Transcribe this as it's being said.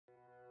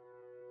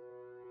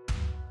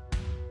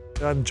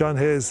I'm John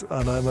Hayes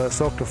and I'm a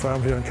suckler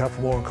farm here in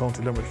Cappamore in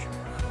County Limerick.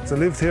 So I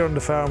lived here on the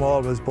farm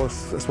always, but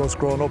I suppose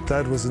growing up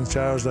Dad was in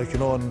charge, like, you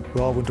know, and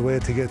we all went away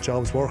to get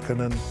jobs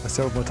working, and I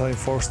served my time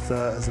first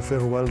as a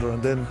fitter welder,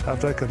 and then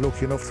after I got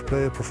lucky enough to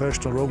play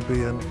professional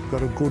rugby and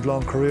got a good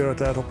long career at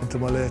that up into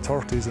my late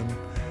 30s, and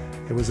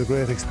it was a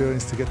great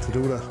experience to get to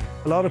do that.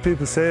 A lot of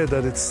people say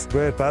that it's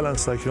great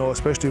balance, like, you know,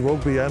 especially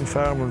rugby and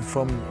farming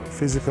from a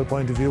physical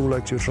point of view,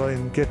 like you try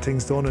and get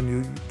things done and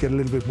you get a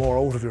little bit more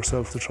out of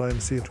yourself to try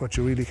and see what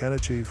you really can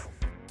achieve.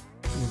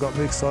 We've got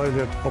mixed soil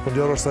here. Up on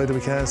the other side that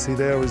we can't see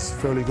there is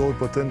fairly good,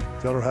 but then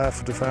the other half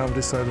of the farm,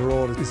 this side of the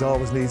road, it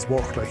always needs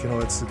work. Like, you know,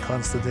 it's a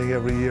constant thing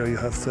every year. You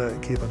have to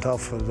keep on top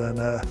of it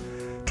and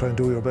try and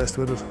do your best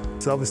with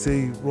it. So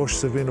obviously,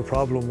 rushes have been a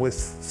problem with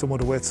some of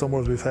the wet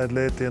summers we've had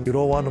lately, and you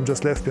don't want them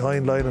just left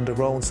behind lying on the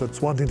ground. So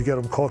it's one thing to get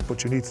them cut,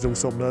 but you need to do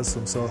something else to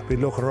them. So I've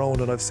been looking around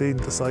and I've seen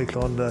the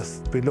Cyclone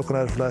that been looking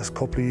at it for the last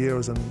couple of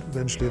years, and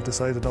eventually I've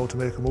decided now to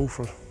make a move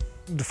for it.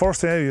 The first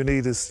thing you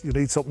need is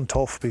something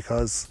tough,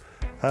 because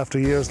after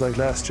years like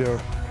last year,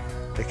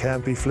 it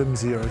can't be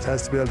flimsier. It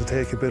has to be able to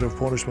take a bit of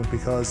punishment,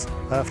 because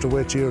after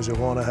wet years you're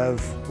going to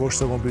have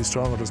rushes are going to be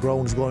stronger. The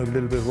ground is going to be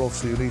a little bit rough,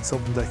 so you need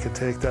something that can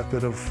take that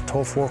bit of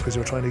tough work as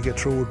you're trying to get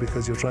through it,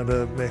 because you're trying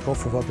to make up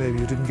for what maybe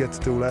you didn't get to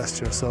do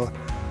last year. So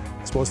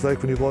I suppose,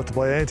 like, when you go to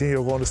buy anything,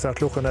 you're going to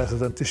start looking at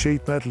it, and the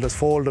sheet metal that's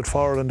folded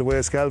forward and the way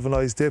it's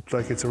galvanised dipped,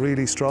 like, it's a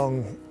really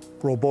strong,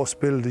 robust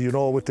build. You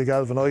know, with the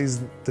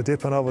galvanised, the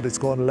dipping of it, it's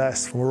going to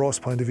last from a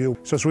rust point of view.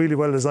 It's just really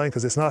well designed,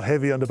 because it's not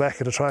heavy on the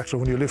back of the tractor.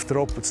 When you lift it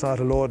up, it's not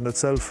a load in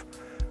itself,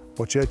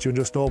 but yet you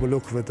just know by the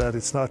look of it that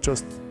it's not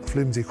just a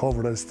flimsy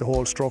cover, that it's the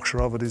whole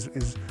structure of it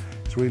is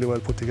really well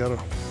put together.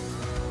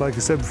 Like I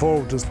said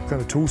before, there's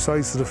kind of two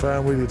sides to the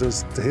farm really.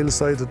 There's the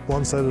hillside at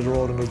one side of the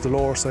road and there's the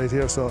lower side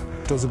here, so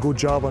it does a good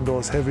job on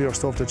those heavier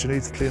stuff that you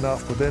need to clean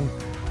off. But then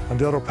on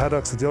the other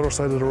paddocks at the other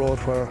side of the road,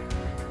 where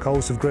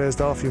cows have grazed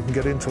off, you can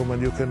get into them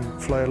and you can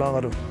fly along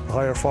at a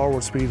higher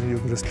forward speed, and you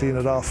can just clean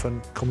it off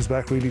and it comes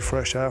back really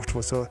fresh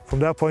afterwards. So from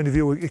that point of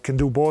view, it can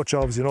do both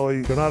jobs. You know,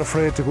 you're not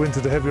afraid to go into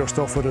the heavier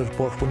stuff with it,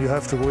 but when you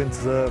have to go into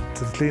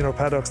the cleaner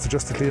paddocks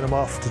to clean them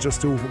off, to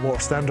just do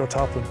more standard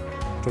topping,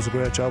 it does a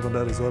great job on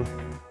that as well.